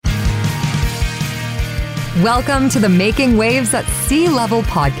Welcome to the Making Waves at Sea Level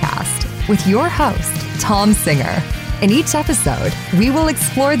podcast with your host, Tom Singer. In each episode, we will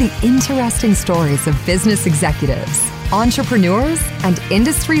explore the interesting stories of business executives, entrepreneurs, and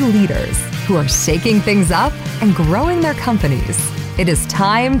industry leaders who are shaking things up and growing their companies. It is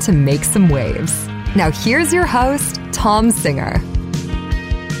time to make some waves. Now here's your host, Tom Singer.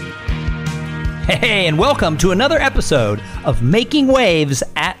 Hey, and welcome to another episode of Making Waves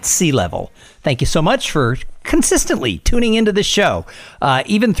at Sea Level. Thank you so much for consistently tuning into this show.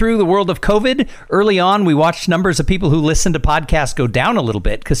 Even through the world of COVID, early on, we watched numbers of people who listen to podcasts go down a little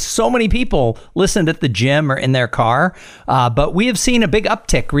bit because so many people listened at the gym or in their car. But we have seen a big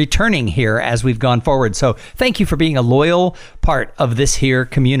uptick returning here as we've gone forward. So thank you for being a loyal part of this here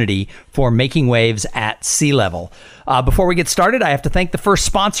community for Making Waves at Sea Level. Before we get started, I have to thank the first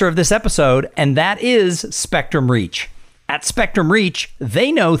sponsor of this episode, and that is Spectrum Reach. At Spectrum Reach,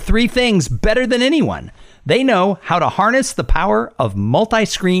 they know three things better than anyone. They know how to harness the power of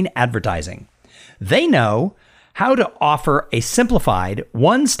multi-screen advertising. They know how to offer a simplified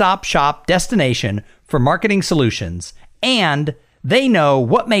one-stop shop destination for marketing solutions. And they know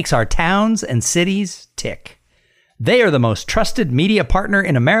what makes our towns and cities tick. They are the most trusted media partner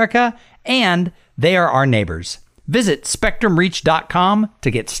in America, and they are our neighbors. Visit SpectrumReach.com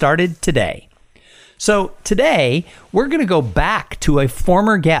to get started today. So today, we're going to go back to a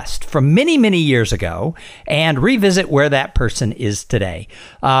former guest from many, many years ago and revisit where that person is today.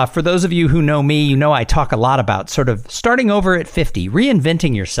 For those of you who know me, you know I talk a lot about sort of starting over at 50,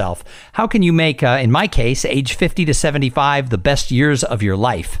 reinventing yourself. How can you make, in my case, age 50 to 75, the best years of your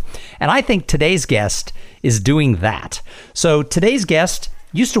life? And I think today's guest is doing that. So today's guest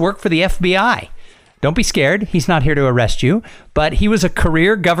used to work for the FBI. Don't be scared. He's not here to arrest you, but he was a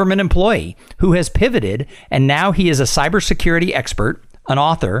career government employee who has pivoted, and now he is a cybersecurity expert, an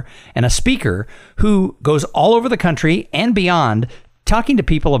author, and a speaker who goes all over the country and beyond talking to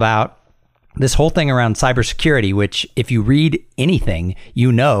people about this whole thing around cybersecurity, which if you read anything,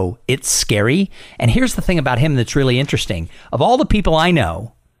 you know it's scary. And here's the thing about him that's really interesting. Of all the people I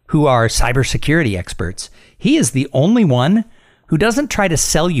know who are cybersecurity experts, he is the only one who doesn't try to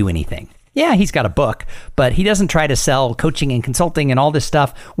sell you anything. Yeah, he's got a book, but he doesn't try to sell coaching and consulting and all this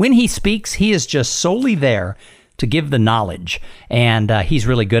stuff. When he speaks, he is just solely there to give the knowledge, and he's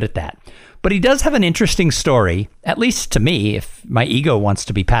really good at that. But he does have an interesting story, at least to me, if my ego wants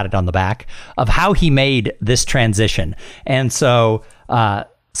to be patted on the back, of how he made this transition. And so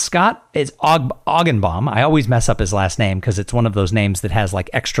Scott is Augenbaum. I always mess up his last name because it's one of those names that has like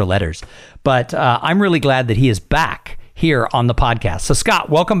extra letters. But I'm really glad that he is back here on the podcast. So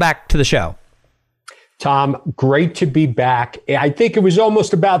Scott, welcome back to the show. Tom, great to be back. I think it was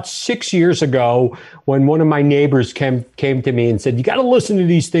almost about 6 years ago when one of my neighbors came to me and said, you got to listen to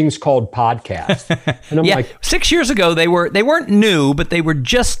these things called podcasts. And I'm like, 6 years ago, they weren't new, but they were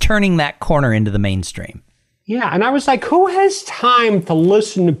just turning that corner into the mainstream. Yeah. And I was like, who has time to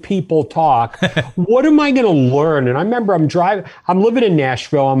listen to people talk? What am I going to learn? And I remember I'm living in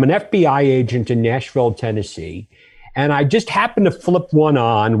Nashville. I'm an FBI agent in Nashville, Tennessee. And I just happened to flip one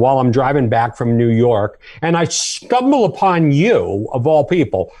on while I'm driving back from New York. And I stumble upon you, of all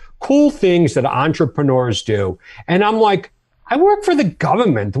people, cool things that entrepreneurs do. And I'm like, I work for the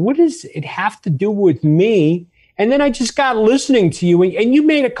government. What does it have to do with me? And then I just got listening to you, and you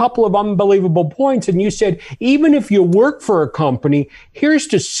made a couple of unbelievable points. And you said, even if you work for a company, here's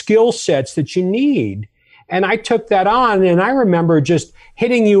the skill sets that you need. And I took that on, and I remember just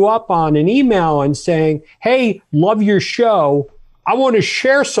hitting you up on an email and saying, hey, love your show. I want to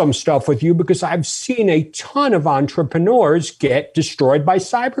share some stuff with you because I've seen a ton of entrepreneurs get destroyed by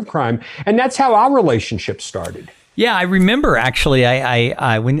cybercrime. And that's how our relationship started. Yeah, I remember actually,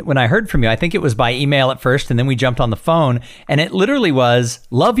 when I heard from you, I think it was by email at first, and then we jumped on the phone, and it literally was,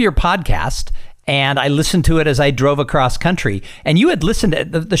 love your podcast. And I listened to it as I drove across country. And you had listened to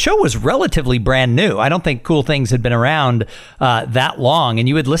the show was relatively brand new. I don't think Cool Things had been around that long. And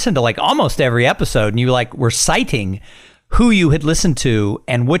you had listened to like almost every episode. And you were citing who you had listened to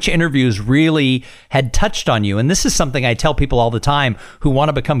and which interviews really had touched on you. And this is something I tell people all the time who want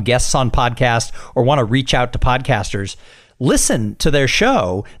to become guests on podcasts or want to reach out to podcasters. Listen to their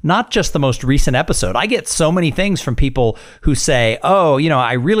show, not just the most recent episode. I get so many things from people who say, oh,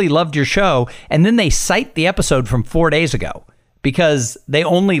 I really loved your show. And then they cite the episode from 4 days ago because they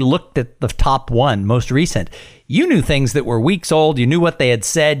only looked at the top one, most recent. You knew things that were weeks old. You knew what they had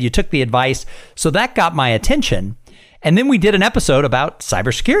said. You took the advice. So that got my attention. And then we did an episode about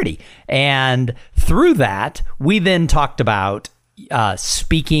cybersecurity. And through that, we then talked about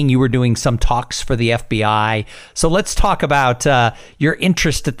speaking. You were doing some talks for the FBI. So let's talk about your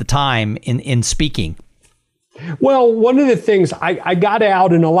interest at the time in speaking. Well, one of the things I got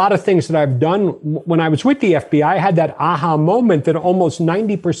out, and a lot of things that I've done when I was with the FBI, I had that aha moment that almost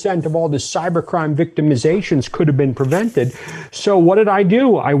 90% of all the cybercrime victimizations could have been prevented. So what did I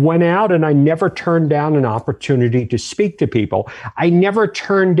do? I went out and I never turned down an opportunity to speak to people. I never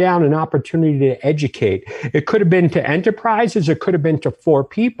turned down an opportunity to educate. It could have been to enterprises. It could have been to 4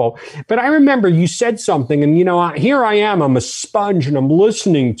 people. But I remember you said something, and here I am. I'm a sponge and I'm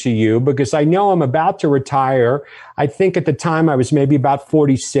listening to you because I know I'm about to retire. I think at the time I was maybe about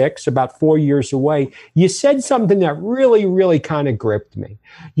 46, about 4 years away. You said something that really, really kind of gripped me.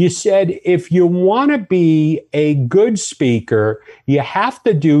 You said, if you want to be a good speaker, you have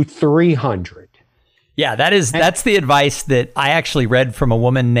to do 300. Yeah, that's the advice that I actually read from a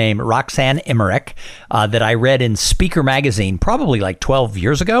woman named Roxanne Emmerich that I read in Speaker Magazine probably like 12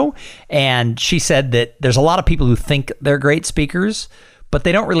 years ago. And she said that there's a lot of people who think they're great speakers, but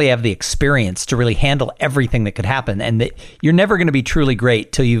they don't really have the experience to really handle everything that could happen. And that you're never going to be truly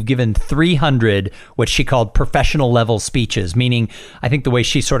great till you've given 300, what she called professional level speeches, meaning I think the way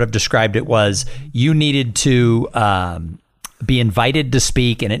she sort of described it was you needed to be invited to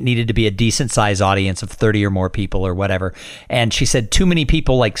speak, and it needed to be a decent size audience of 30 or more people or whatever. And she said too many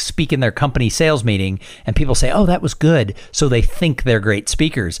people like speak in their company sales meeting and people say, oh, that was good. So they think they're great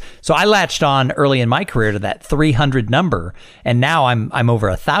speakers. So I latched on early in my career to that 300 number. And now I'm over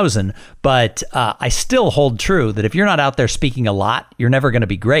 1,000, but I still hold true that if you're not out there speaking a lot, you're never going to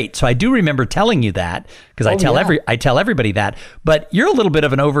be great. So I do remember telling you that because I tell everybody that, but you're a little bit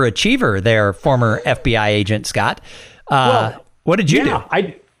of an overachiever there, former FBI agent Scott. What did you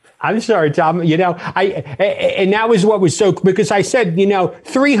do? I'm sorry, Tom. And that was what was so, because I said,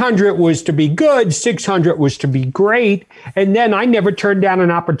 300 was to be good, 600 was to be great. And then I never turned down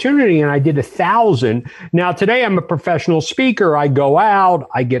an opportunity and I did 1,000. Now, today I'm a professional speaker. I go out,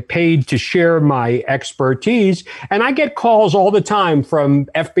 I get paid to share my expertise, and I get calls all the time from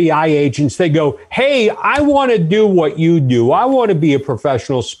FBI agents. They go, hey, I want to do what you do. I want to be a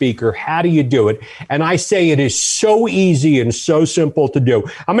professional speaker. How do you do it? And I say it is so easy and so simple to do.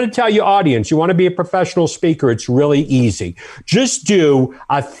 I'm going to tell you, audience, you want to be a professional speaker, it's really easy. Just do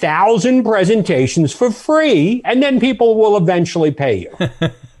 1,000 presentations for free, and then people will eventually pay you.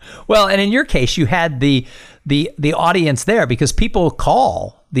 Well, and in your case, you had the audience there because people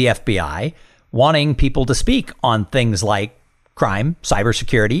call the FBI wanting people to speak on things like crime,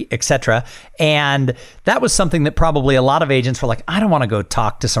 cybersecurity, etc. And that was something that probably a lot of agents were like, I don't want to go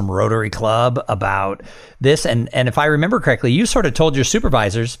talk to some Rotary Club about this. And if I remember correctly, you sort of told your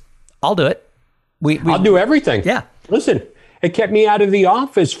supervisors, I'll do it. I'll do everything. Yeah. Listen, it kept me out of the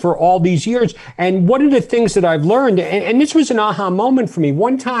office for all these years. And one of the things that I've learned, and this was an aha moment for me.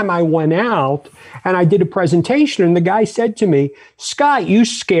 One time I went out and I did a presentation and the guy said to me, Scott, you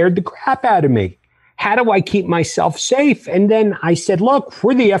scared the crap out of me. How do I keep myself safe? And then I said, look,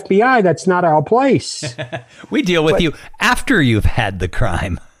 we're the FBI. That's not our place. We deal with you after you've had the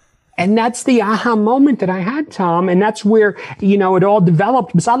crime. And that's the aha moment that I had, Tom. And that's where, it all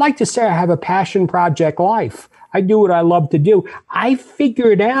developed. Because I like to say I have a passion project life. I do what I love to do. I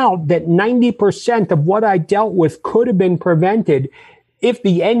figured out that 90% of what I dealt with could have been prevented if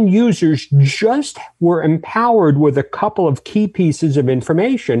the end users just were empowered with a couple of key pieces of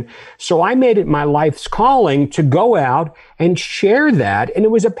information. So I made it my life's calling to go out and share that. And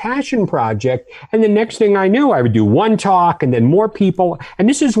it was a passion project. And the next thing I knew, I would do one talk and then more people. And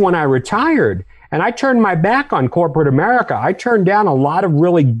this is when I retired. And I turned my back on corporate America. I turned down a lot of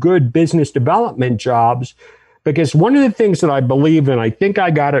really good business development jobs because one of the things that I believe, and I think I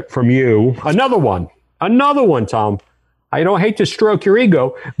got it from you, another one, Tom. I don't hate to stroke your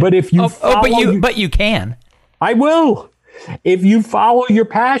ego, but if you but you can. I will. If you follow your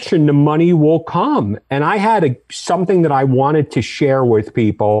passion, the money will come. And I had something that I wanted to share with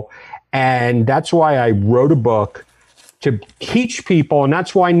people, and that's why I wrote a book to teach people. And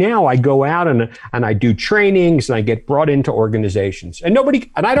that's why now I go out and I do trainings and I get brought into organizations. And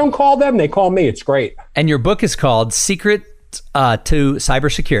I don't call them; they call me. It's great. And your book is called Secret to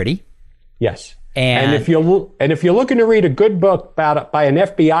Cybersecurity. Yes. And if you're looking to read a good book by an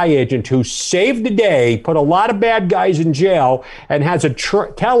FBI agent who saved the day, put a lot of bad guys in jail, and has a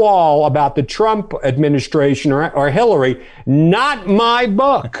tell-all about the Trump administration or Hillary, not my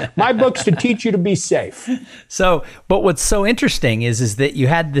book. My book's to teach you to be safe. So, but what's so interesting is that you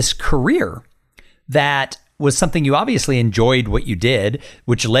had this career that was something you obviously enjoyed what you did,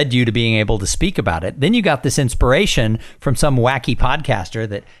 which led you to being able to speak about it. Then you got this inspiration from some wacky podcaster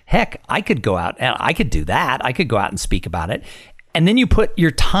that, heck, I could go out and I could do that. I could go out and speak about it. And then you put your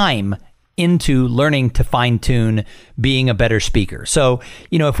time into learning to fine tune being a better speaker. So,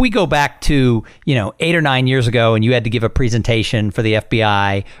 if we go back to, 8 or 9 years ago and you had to give a presentation for the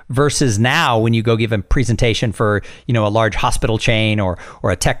FBI versus now when you go give a presentation for, a large hospital chain or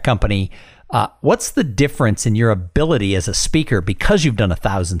a tech company, what's the difference in your ability as a speaker because you've done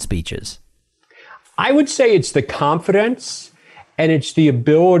 1,000 speeches? I would say it's the confidence and it's the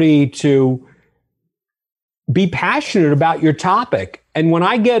ability to be passionate about your topic. And when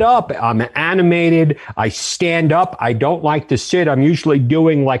I get up, I'm animated. I stand up. I don't like to sit. I'm usually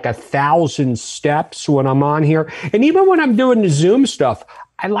doing like 1,000 steps when I'm on here. And even when I'm doing the Zoom stuff,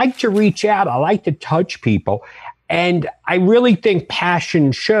 I like to reach out. I like to touch people. And I really think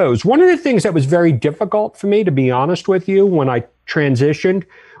passion shows. One of the things that was very difficult for me, to be honest with you, when I transitioned,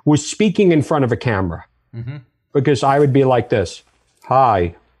 was speaking in front of a camera. Mm-hmm. Because I would be like this.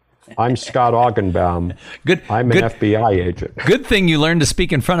 Hi, I'm Scott Augenbaum. I'm an FBI agent. Good thing you learned to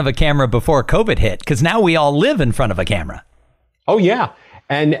speak in front of a camera before COVID hit, because now we all live in front of a camera. Oh, yeah.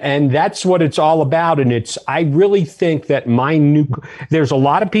 And that's what it's all about. And I really think that there's a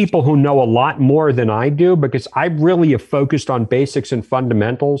lot of people who know a lot more than I do because I really have focused on basics and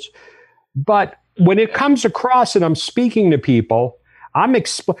fundamentals. But when it comes across and I'm speaking to people,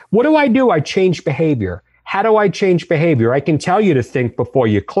 what do? I change behavior. How do I change behavior? I can tell you to think before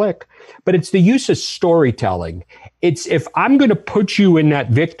you click, but it's the use of storytelling. It's if I'm going to put you in that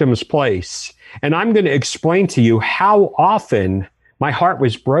victim's place and I'm going to explain to you how often my heart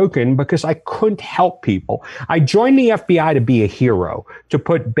was broken because I couldn't help people. I joined the FBI to be a hero, to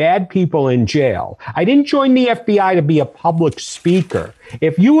put bad people in jail. I didn't join the FBI to be a public speaker.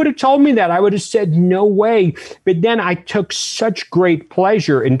 If you would have told me that, I would have said, no way. But then I took such great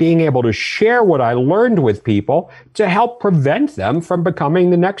pleasure in being able to share what I learned with people to help prevent them from becoming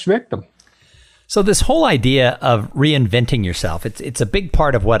the next victim. So this whole idea of reinventing yourself, it's a big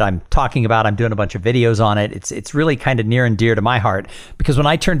part of what I'm talking about. I'm doing a bunch of videos on it. It's really kind of near and dear to my heart because when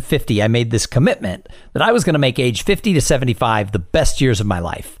I turned 50, I made this commitment that I was going to make age 50 to 75 the best years of my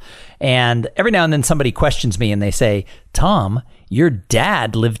life. And every now and then somebody questions me and they say, Tom, your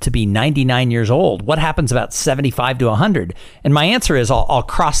dad lived to be 99 years old. What happens about 75 to 100? And my answer is I'll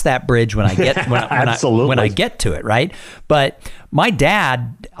cross that bridge when I get when I get to it, right? But my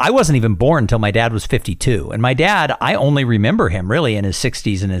dad, I wasn't even born until my dad was 52. And my dad, I only remember him really in his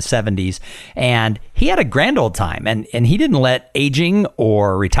 60s and his 70s. And he had a grand old time. And he didn't let aging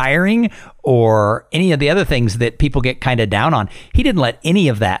or retiring or any of the other things that people get kind of down on. He didn't let any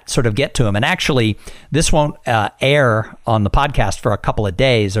of that sort of get to him. And actually, this won't air on the podcast for a couple of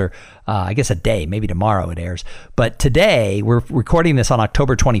days or I guess a day, maybe tomorrow it airs. But today, we're recording this on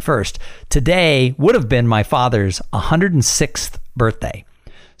October 21st. Today would have been my father's 106th birthday.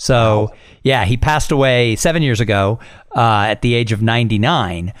 So, wow. Yeah, he passed away 7 years ago at the age of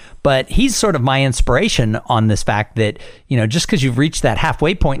 99. But he's sort of my inspiration on this fact that, just because you've reached that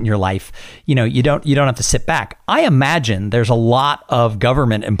halfway point in your life, you don't have to sit back. I imagine there's a lot of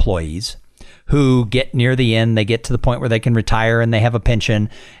government employees who get near the end, they get to the point where they can retire and they have a pension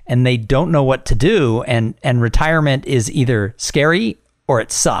and they don't know what to do. And retirement is either scary or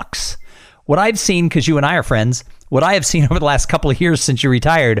it sucks. What I've seen, because you and I are friends, what I have seen over the last couple of years since you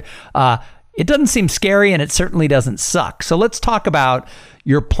retired, it doesn't seem scary and it certainly doesn't suck. So let's talk about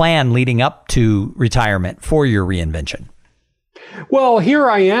your plan leading up to retirement for your reinvention. Well, here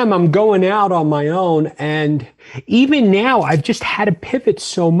I am. I'm going out on my own. And even now, I've just had to pivot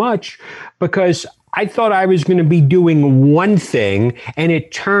so much because I thought I was going to be doing one thing and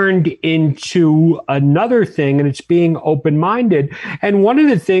it turned into another thing and it's being open-minded. And one of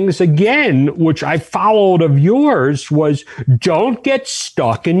the things, again, which I followed of yours was don't get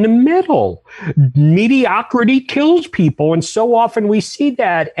stuck in the middle. Mediocrity kills people. And so often we see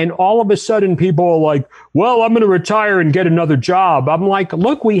that. And all of a sudden people are like, well, I'm going to retire and get another job. I'm like,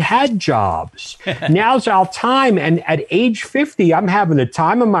 look, we had jobs. Now's our time. And at age 50, I'm having the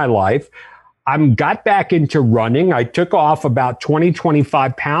time of my life. Got back into running. I took off about 20,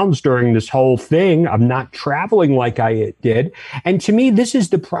 25 pounds during this whole thing. I'm not traveling like I did. And to me, this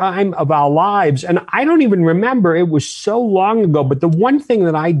is the prime of our lives. And I don't even remember, it was so long ago. But the one thing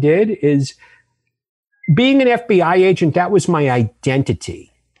that I did is being an FBI agent, that was my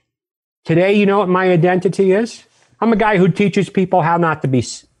identity. Today, you know what my identity is? I'm a guy who teaches people how not to be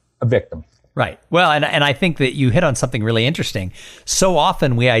a victim. Right. Well, and I think that you hit on something really interesting. So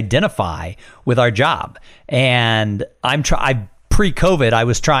often we identify with our job. And pre-COVID, I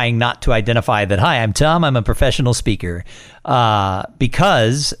was trying not to identify that, hi, I'm Tom, I'm a professional speaker.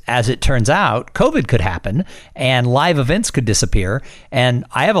 Because, as it turns out, COVID could happen and live events could disappear. And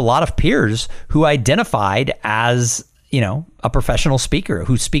I have a lot of peers who identified as a professional speaker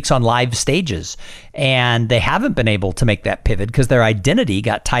who speaks on live stages, and they haven't been able to make that pivot because their identity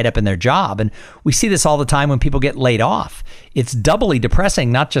got tied up in their job. And we see this all the time when people get laid off. It's doubly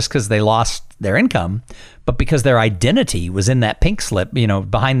depressing, not just because they lost their income, but because their identity was in that pink slip,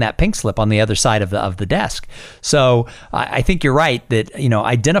 behind that pink slip on the other side of the desk. So I think you're right that,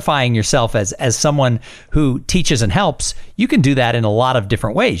 identifying yourself as someone who teaches and helps, you can do that in a lot of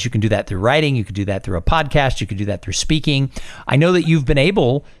different ways. You can do that through writing. You can do that through a podcast. You can do that through speaking. I know that you've been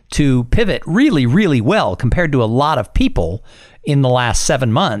able to pivot really, really well compared to a lot of people in the last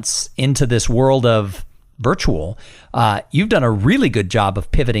 7 months into this world of virtual. You've done a really good job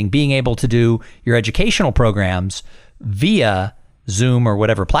of pivoting, being able to do your educational programs via Zoom or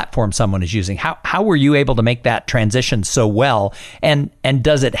whatever platform someone is using. How were you able to make that transition so well? And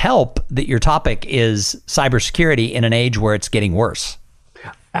does it help that your topic is cybersecurity in an age where it's getting worse?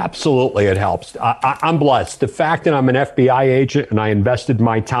 Absolutely, it helps. I'm blessed. The fact that I'm an FBI agent and I invested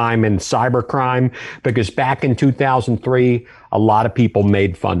my time in cybercrime, because back in 2003, a lot of people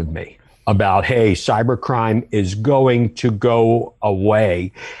made fun of me about, hey, cybercrime is going to go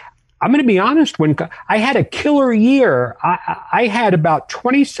away. I'm going to be honest, when I had a killer year, I had about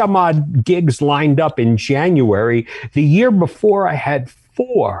 20 some odd gigs lined up in January. The year before I had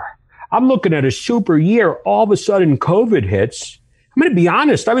 4. I'm looking at a super year. All of a sudden, COVID hits. I'm going to be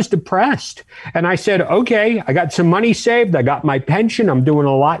honest, I was depressed. And I said, okay, I got some money saved. I got my pension. I'm doing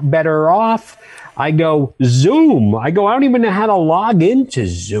a lot better off. I go, Zoom. I don't even know how to log into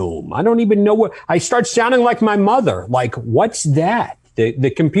Zoom. I don't even know what. I start sounding like my mother. Like, what's that?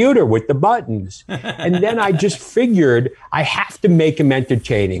 The computer with the buttons. And then I just figured I have to make them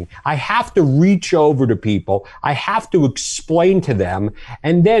entertaining. I have to reach over to people. I have to explain to them.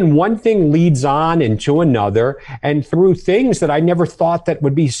 And then one thing leads on into another, and through things that I never thought that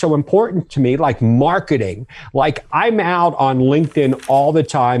would be so important to me, like marketing. Like, I'm out on LinkedIn all the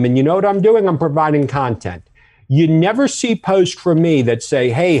time, and you know what I'm doing? I'm providing content. You never see posts from me that say,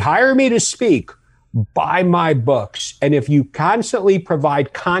 hey, hire me to speak. Buy my books. And if you constantly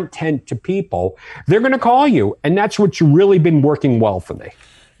provide content to people, they're going to call you. And that's what's really been working well for me.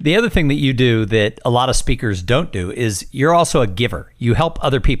 The other thing that you do that a lot of speakers don't do is you're also a giver. You help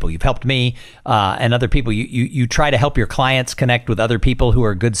other people. You've helped me and other people. You try to help your clients connect with other people who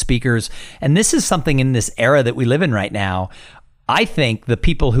are good speakers. And this is something in this era that we live in right now. I think the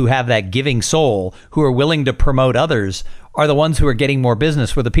people who have that giving soul, who are willing to promote others, are the ones who are getting more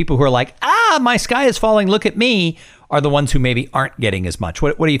business, where the people who are like, my sky is falling, look at me, are the ones who maybe aren't getting as much.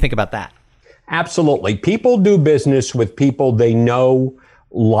 What do you think about that? Absolutely. People do business with people they know,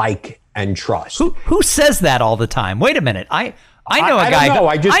 like, and trust. Who says that all the time? Wait a minute. I know a guy.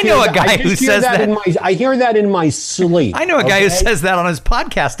 I know a guy who says that. I hear that in my sleep. I know a guy who says that on his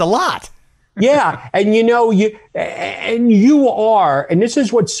podcast a lot. Yeah. And you are, and this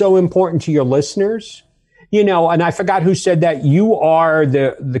is what's so important to your listeners, and I forgot who said that, you are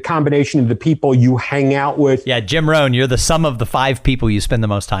the combination of the people you hang out with. Yeah. Jim Rohn, you're the sum of the 5 people you spend the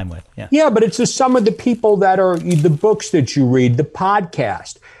most time with. Yeah. But it's the sum of the people that are the books that you read, the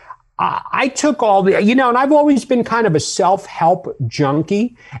podcast. I took all the, and I've always been kind of a self-help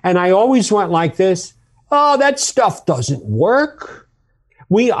junkie. And I always went like this, that stuff doesn't work.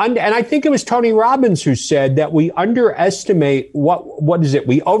 And I think it was Tony Robbins who said that we underestimate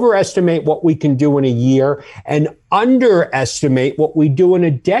we overestimate what we can do in a year and underestimate what we do in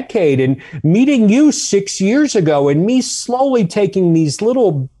a decade. And meeting you 6 years ago and me slowly taking these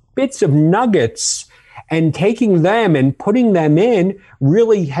little bits of nuggets and taking them and putting them in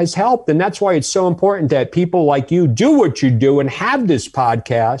really has helped. And that's why it's so important that people like you do what you do and have this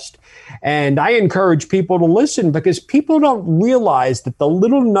podcast. And I encourage people to listen, because people don't realize that the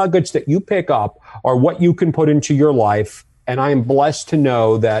little nuggets that you pick up are what you can put into your life. And I am blessed to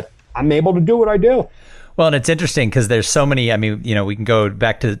know that I'm able to do what I do. Well, and it's interesting because there's so many, we can go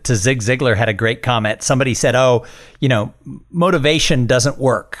back to Zig Ziglar had a great comment. Somebody said, motivation doesn't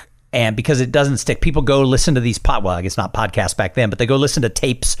work. And because it doesn't stick, people go listen to these I guess not podcasts back then, but they go listen to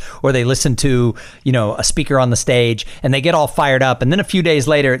tapes, or they listen to, a speaker on the stage, and they get all fired up. And then a few days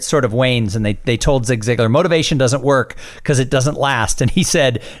later, it sort of wanes. And they told Zig Ziglar, motivation doesn't work because it doesn't last. And he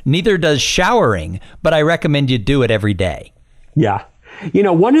said, neither does showering, but I recommend you do it every day. Yeah.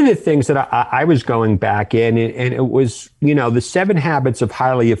 One of the things that I was going back in, and it was, the 7 Habits of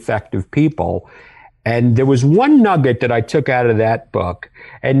Highly Effective People. And there was one nugget that I took out of that book,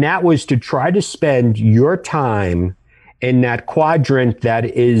 and that was to try to spend your time in that quadrant that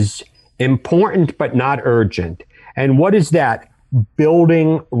is important but not urgent. And what is that?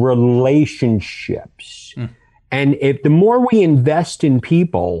 Building relationships. And if the more we invest in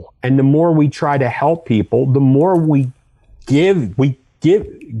people and the more we try to help people, the more we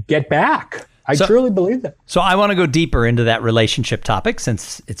get back. I truly believe that. So I want to go deeper into that relationship topic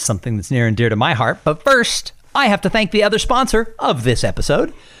since it's something that's near and dear to my heart. But first, I have to thank the other sponsor of this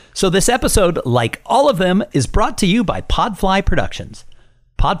episode. So this episode, like all of them, is brought to you by Podfly Productions.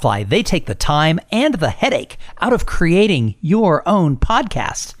 Podfly, they take the time and the headache out of creating your own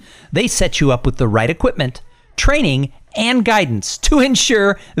podcast. They set you up with the right equipment, training, and guidance to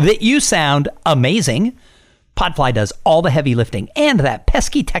ensure that you sound amazing. Podfly does all the heavy lifting and that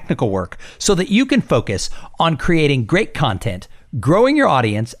pesky technical work so that you can focus on creating great content, growing your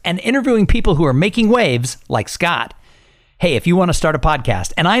audience, and interviewing people who are making waves like Scott. Hey, if you want to start a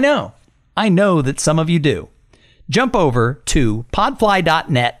podcast, and I know that some of you do, jump over to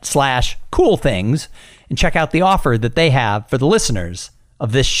podfly.net/coolthings and check out the offer that they have for the listeners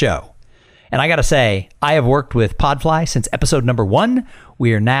of this show. And I got to say, I have worked with Podfly since episode number 1.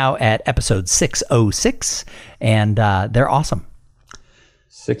 We are now at episode 606, and they're awesome.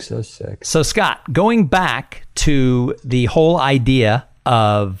 606. So, Scott, going back to the whole idea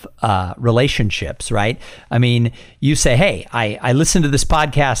of relationships, right? I mean, you say, hey, I listened to this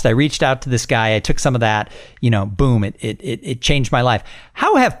podcast. I reached out to this guy. I took some of that, boom, it changed my life.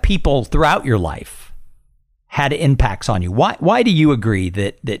 How have people throughout your life had impacts on you? Why do you agree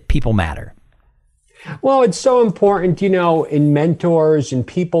that people matter? Well, it's so important, in mentors and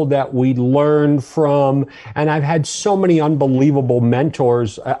people that we learn from. And I've had so many unbelievable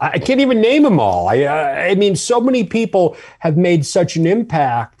mentors. I can't even name them all. I mean, so many people have made such an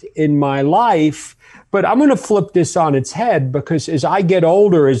impact in my life. But I'm going to flip this on its head because as I get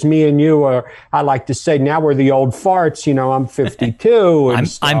older, as me and you are, I like to say, now we're the old farts. I'm 52.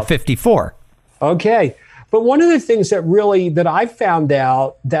 And I'm 54. Okay. But one of the things that I found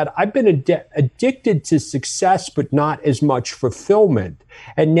out that I've been addicted to success, but not as much fulfillment.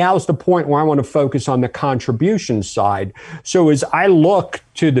 And now's the point where I want to focus on the contribution side. So as I look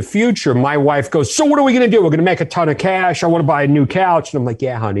to the future, my wife goes, so what are we going to do? We're going to make a ton of cash. I want to buy a new couch. And I'm like,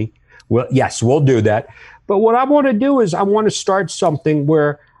 yeah, honey. Well, yes, we'll do that. But what I want to do is I want to start something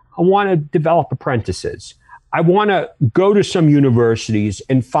where I want to develop apprentices. I want to go to some universities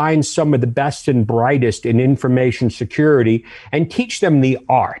and find some of the best and brightest in information security and teach them the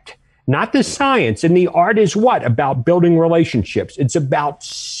art, not the science. And the art is what? About building relationships. It's about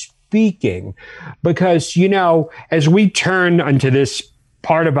speaking. Because, as we turn into this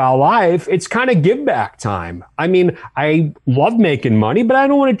part of our life, it's kind of give back time. I mean, I love making money, but I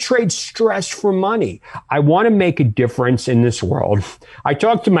don't want to trade stress for money. I want to make a difference in this world. I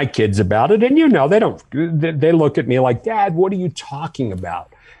talk to my kids about it and they look at me like, Dad, what are you talking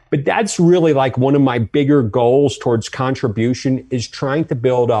about? But that's really like one of my bigger goals towards contribution is trying to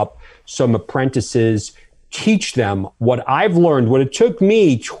build up some apprentices, teach them what I've learned, what it took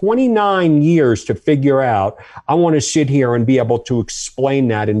me 29 years to figure out. I want to sit here and be able to explain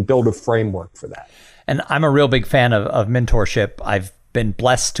that and build a framework for that. And I'm a real big fan of mentorship. I've been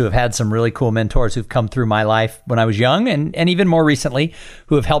blessed to have had some really cool mentors who've come through my life when I was young and even more recently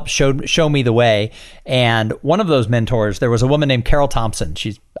who have helped show me the way. And one of those mentors, there was a woman named Carol Thompson.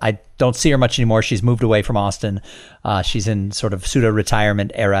 I don't see her much anymore. She's moved away from Austin. She's in sort of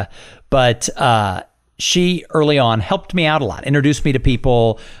pseudo-retirement era. But she early on helped me out a lot, introduced me to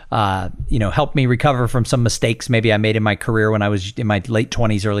people, helped me recover from some mistakes maybe I made in my career when I was in my late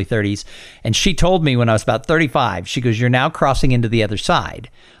 20s, early 30s. And she told me when I was about 35, she goes, you're now crossing into the other side.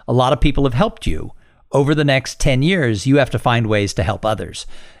 A lot of people have helped you. Over the next 10 years, you have to find ways to help others.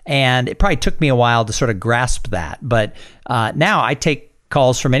 And it probably took me a while to sort of grasp that. But now I take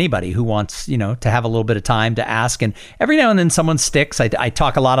calls from anybody who wants, to have a little bit of time to ask. And every now and then someone sticks. I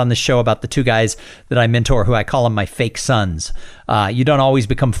talk a lot on the show about the two guys that I mentor who I call them my fake sons. You don't always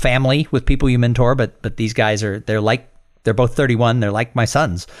become family with people you mentor, but these guys they're both 31. They're like my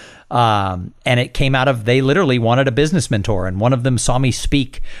sons. And it came out of, they literally wanted a business mentor. And one of them saw me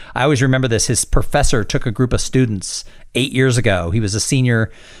speak. I always remember this. His professor took a group of students 8 years ago. He was a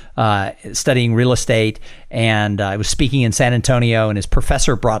senior studying real estate, and I was speaking in San Antonio, and his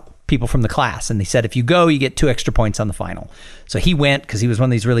professor brought people from the class, and they said, if you go, you get 2 extra points on the final. So he went because he was one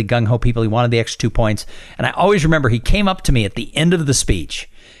of these really gung-ho people. He wanted the extra 2 points. And I always remember he came up to me at the end of the speech,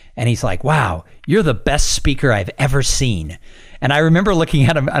 and he's like, wow, you're the best speaker I've ever seen. And I remember looking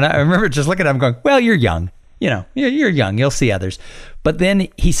at him, and I remember just looking at him going, well, you're young. You're young. You'll see others. But then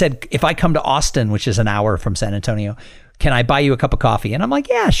he said, if I come to Austin, which is an hour from San Antonio, can I buy you a cup of coffee? And I'm like,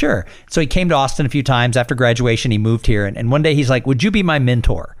 yeah, sure. So he came to Austin a few times after graduation. He moved here. And one day he's like, would you be my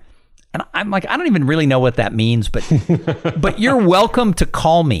mentor? And I'm like, I don't even really know what that means, but you're welcome to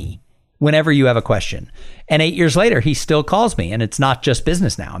call me whenever you have a question. And 8 years later, he still calls me. And it's not just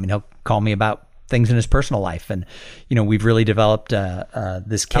business now. I mean, he'll call me about things in his personal life. And, we've really developed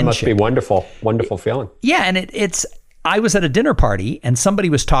this kinship. That must be wonderful, wonderful feeling. Yeah. And I was at a dinner party and somebody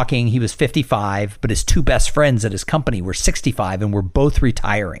was talking, he was 55, but his two best friends at his company were 65 and were both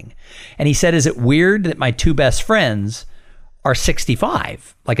retiring. And he said, is it weird that my two best friends are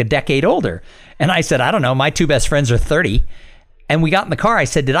 65, like a decade older? And I said, I don't know. My two best friends are 30. And we got in the car. I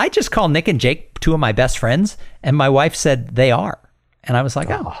said, did I just call Nick and Jake two of my best friends? And my wife said, they are. And I was like,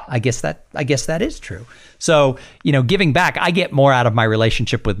 oh, I guess that is true. So, giving back, I get more out of my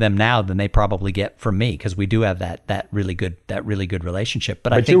relationship with them now than they probably get from me, because we do have that really good relationship.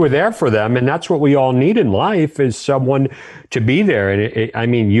 But I think you were there for them, and that's what we all need in life, is someone to be there.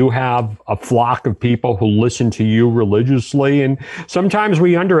 And you have a flock of people who listen to you religiously, and sometimes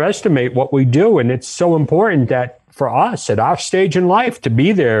we underestimate what we do, and it's so important that for us at our stage in life to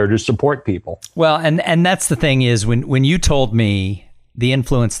be there to support people. Well, and that's the thing is when you told me the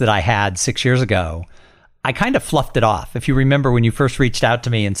influence that I had 6 years ago, I kind of fluffed it off. If you remember when you first reached out to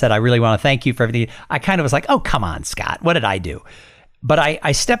me and said, I really want to thank you for everything, I kind of was like, oh, come on, Scott, what did I do? But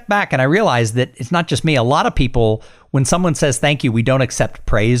I stepped back and I realized that it's not just me. A lot of people, when someone says thank you, we don't accept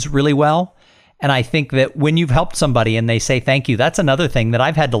praise really well. And I think that when you've helped somebody and they say thank you, that's another thing that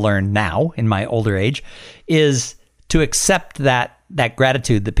I've had to learn now in my older age, is to accept that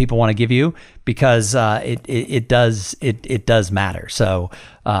gratitude that people want to give you, because it does matter. So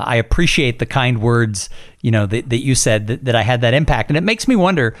I appreciate the kind words that you said that I had that impact, and it makes me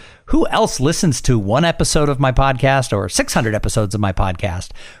wonder who else listens to one episode of my podcast or 600 episodes of my podcast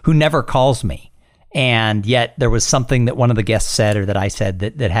who never calls me, and yet there was something that one of the guests said or that I said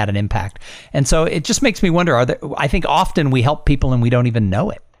that had an impact. And so it just makes me wonder. I think often we help people and we don't even know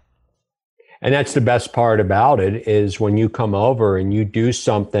it. And that's the best part about it, is when you come over and you do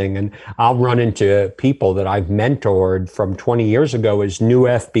something, and I'll run into people that I've mentored from 20 years ago as new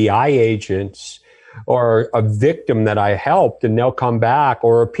FBI agents, or a victim that I helped, and they'll come back,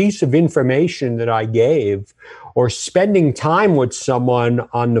 or a piece of information that I gave, or spending time with someone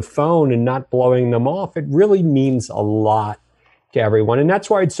on the phone and not blowing them off. It really means a lot to everyone. And that's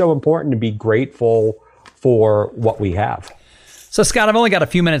why it's so important to be grateful for what we have. So, Scott, I've only got a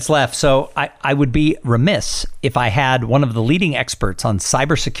few minutes left, so I would be remiss if I had one of the leading experts on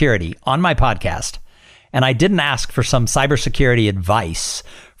cybersecurity on my podcast, and I didn't ask for some cybersecurity advice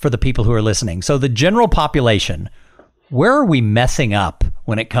for the people who are listening. So the general population, where are we messing up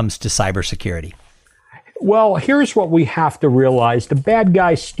when it comes to cybersecurity? Well, here's what we have to realize. The bad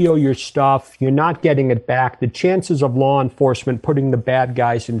guys steal your stuff. You're not getting it back. The chances of law enforcement putting the bad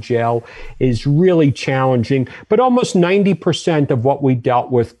guys in jail is really challenging. But almost 90% of what we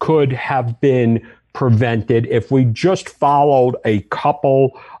dealt with could have been prevented if we just followed a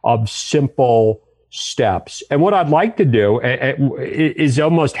couple of simple steps. And what I'd like to do is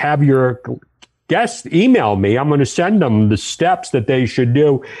almost have your guests email me. I'm going to send them the steps that they should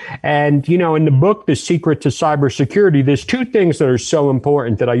do. And, in the book, The Secret to Cybersecurity, there's two things that are so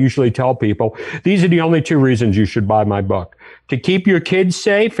important that I usually tell people. These are the only two reasons you should buy my book: to keep your kids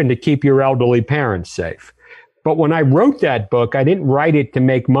safe and to keep your elderly parents safe. But when I wrote that book, I didn't write it to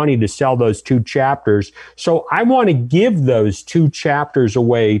make money to sell those two chapters. So I want to give those two chapters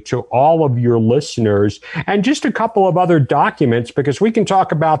away to all of your listeners, and just a couple of other documents, because we can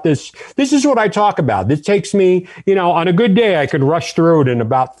talk about this. This is what I talk about. This takes me, on a good day, I could rush through it in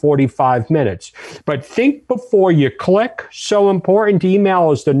about 45 minutes. But think before you click. So important.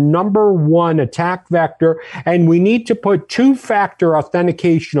 Email is the number one attack vector, and we need to put two-factor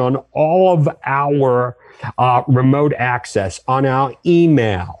authentication on all of our remote access, on our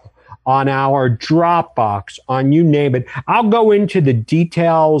email, on our Dropbox, on you name it. I'll go into the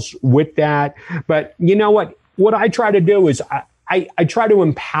details with that. But you know what? What I try to do is I try to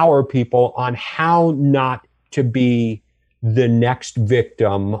empower people on how not to be the next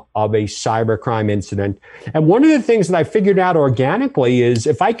victim of a cybercrime incident. And one of the things that I figured out organically is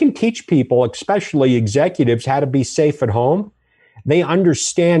if I can teach people, especially executives, how to be safe at home, they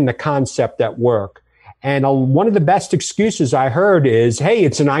understand the concept at work. And one of the best excuses I heard is, hey,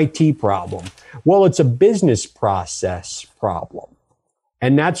 it's an IT problem. Well, it's a business process problem.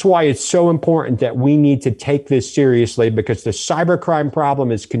 And that's why it's so important that we need to take this seriously, because the cybercrime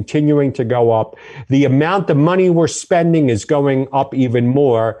problem is continuing to go up. The amount of money we're spending is going up even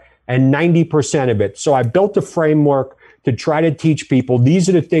more, and 90% of it. So I built a framework to try to teach people these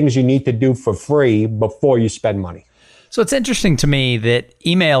are the things you need to do for free before you spend money. So it's interesting to me that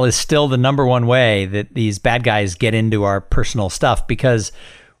email is still the number one way that these bad guys get into our personal stuff, because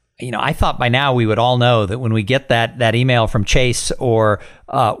I thought by now we would all know that when we get that email from Chase or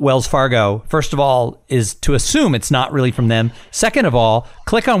Wells Fargo, first of all, is to assume it's not really from them. Second of all,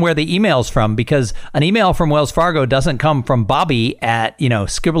 click on where the email's from, because an email from Wells Fargo doesn't come from Bobby at,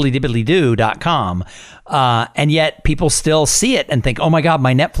 skibblydibblydoo.com. And yet people still see it and think, oh my God,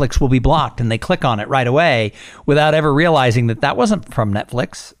 my Netflix will be blocked. And they click on it right away without ever realizing that wasn't from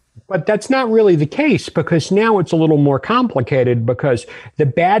Netflix. But that's not really the case, because now it's a little more complicated, because the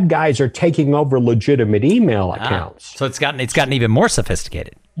bad guys are taking over legitimate email accounts. So it's gotten even more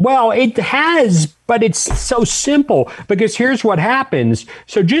sophisticated. Well, it has, but it's so simple, because here's what happens.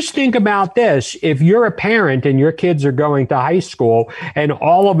 So just think about this. If you're a parent and your kids are going to high school and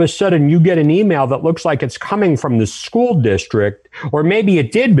all of a sudden you get an email that looks like it's coming from the school district, or maybe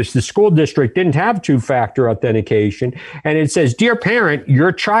it did, but the school district didn't have two-factor authentication, and it says, "Dear parent,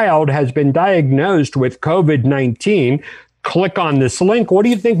 your child has been diagnosed with COVID-19. Click on this link." What do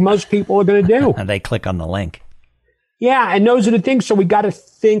you think most people are going to do? And they click on the link. Yeah, and those are the things. So we got to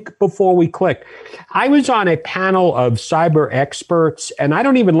think before we click. I was on a panel of cyber experts, and I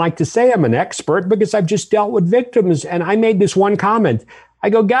don't even like to say I'm an expert because I've just dealt with victims. And I made this one comment. I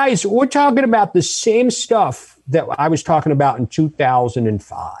go, guys, we're talking about the same stuff that I was talking about in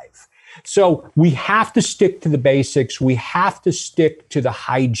 2005. So we have to stick to the basics. We have to stick to the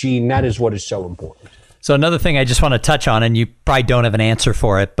hygiene. That is what is so important. So another thing I just want to touch on, and you probably don't have an answer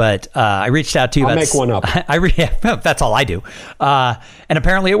for it, but I reached out to you. I'll make one up. That's all I do. And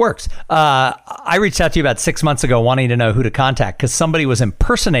apparently it works. I reached out to you about 6 months ago wanting to know who to contact, because somebody was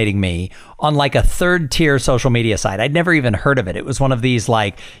impersonating me on like a third tier social media site. I'd never even heard of it. It was one of these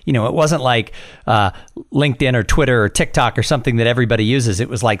it wasn't like LinkedIn or Twitter or TikTok or something that everybody uses. It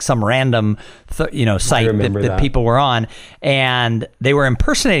was like some random site that people were on, and they were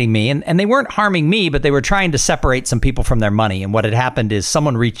impersonating me, and they weren't harming me, but they were trying to separate some people from their money. And what had happened is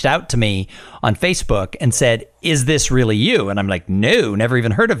someone reached out to me on Facebook and said, "Is this really you?" And I'm like, "No, never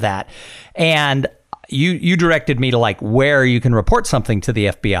even heard of that." And you directed me to where you can report something to the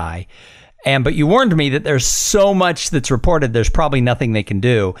FBI. But you warned me that there's so much that's reported, there's probably nothing they can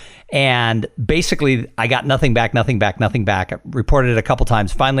do. And basically, I got nothing back. I reported it a couple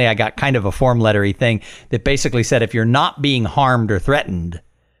times. Finally, I got kind of a form lettery thing that basically said, if you're not being harmed or threatened,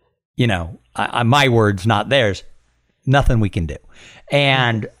 my words, not theirs, nothing we can do.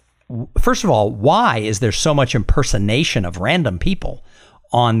 And first of all, why is there so much impersonation of random people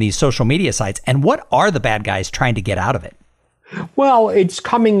on these social media sites? And what are the bad guys trying to get out of it? Well, it's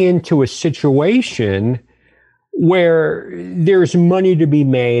coming into a situation where there's money to be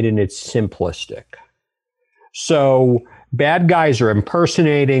made and it's simplistic. So bad guys are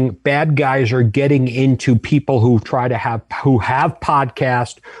impersonating, bad guys are getting into people who have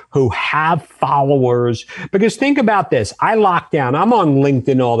podcasts, who have followers. Because think about this. I lock down. I'm on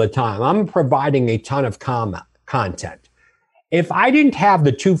LinkedIn all the time. I'm providing a ton of content. If I didn't have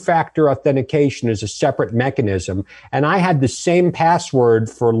the two-factor authentication as a separate mechanism, and I had the same password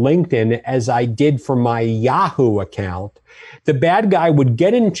for LinkedIn as I did for my Yahoo account, the bad guy would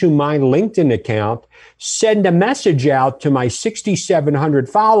get into my LinkedIn account, send a message out to my 6,700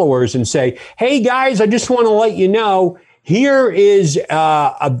 followers and say, "Hey guys, I just want to let you know, here is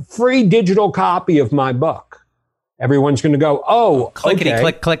a free digital copy of my book." Everyone's going to go, "Oh, clickety,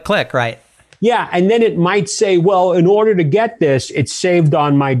 okay. click, right?" Yeah, and then it might say, well, in order to get this, it's saved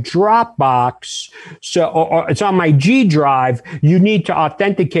on my Dropbox, or it's on my G Drive. You need to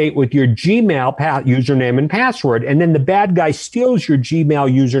authenticate with your Gmail username and password. And then the bad guy steals your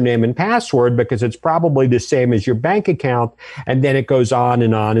Gmail username and password because it's probably the same as your bank account. And then it goes on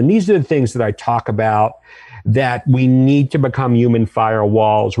and on. And these are the things that I talk about, that we need to become human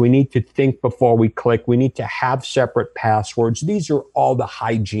firewalls. We need to think before we click. We need to have separate passwords. These are all the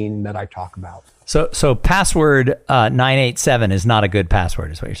hygiene that I talk about. So password 987 is not a good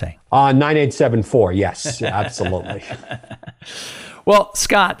password, is what you're saying? 9874, yes, absolutely. Well,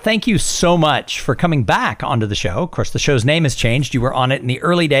 Scott, thank you so much for coming back onto the show. Of course, the show's name has changed. You were on it in the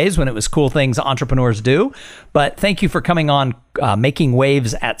early days when it was Cool Things Entrepreneurs Do. But thank you for coming on Making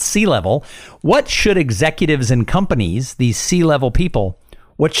Waves at C-Level. What should executives in companies, these C-level people,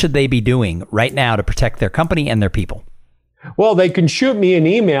 what should they be doing right now to protect their company and their people? Well, they can shoot me an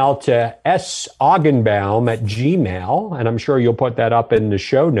email to saugenbaum@gmail, and I'm sure you'll put that up in the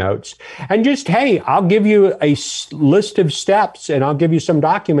show notes. And just, hey, I'll give you a list of steps and I'll give you some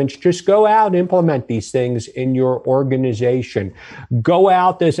documents. Just go out and implement these things in your organization. Go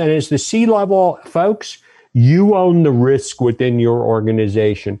out and as the C-level folks, You own the risk within your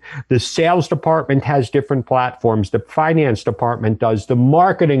organization. The sales department has different platforms. The finance department does. The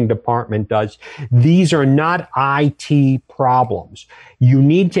marketing department does. These are not IT problems. You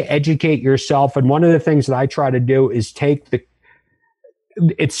need to educate yourself. And one of the things that I try to do is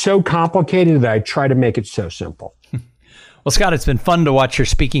it's so complicated that I try to make it so simple. Well, Scott, it's been fun to watch your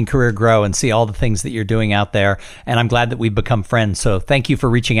speaking career grow and see all the things that you're doing out there. And I'm glad that we've become friends. So thank you for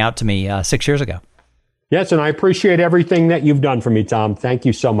reaching out to me 6 years ago. Yes, and I appreciate everything that you've done for me, Tom. Thank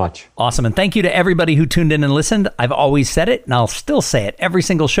you so much. Awesome. And thank you to everybody who tuned in and listened. I've always said it, and I'll still say it every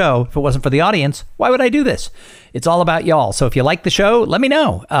single show. If it wasn't for the audience, why would I do this? It's all about y'all. So if you like the show, let me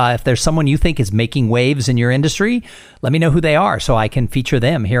know. If there's someone you think is making waves in your industry, let me know who they are so I can feature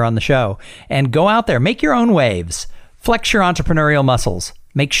them here on the show. And go out there, make your own waves. Flex your entrepreneurial muscles.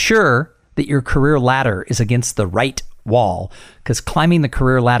 Make sure that your career ladder is against the right wall, because climbing the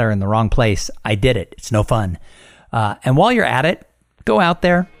career ladder in the wrong place, I did it. It's no fun. And while you're at it, go out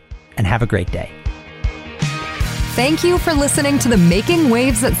there and have a great day. Thank you for listening to the Making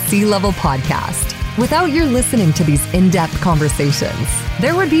Waves at C-Level podcast. Without your listening to these in-depth conversations,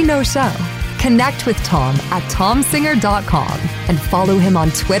 there would be no show. Connect with Tom at tomsinger.com and follow him on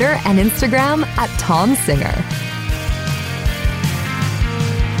Twitter and Instagram at tomsinger.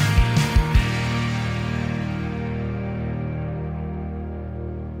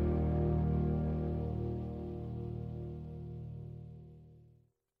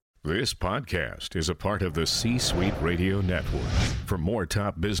 This podcast is a part of the C-Suite Radio Network. For more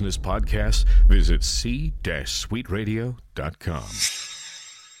top business podcasts, visit c-suiteradio.com.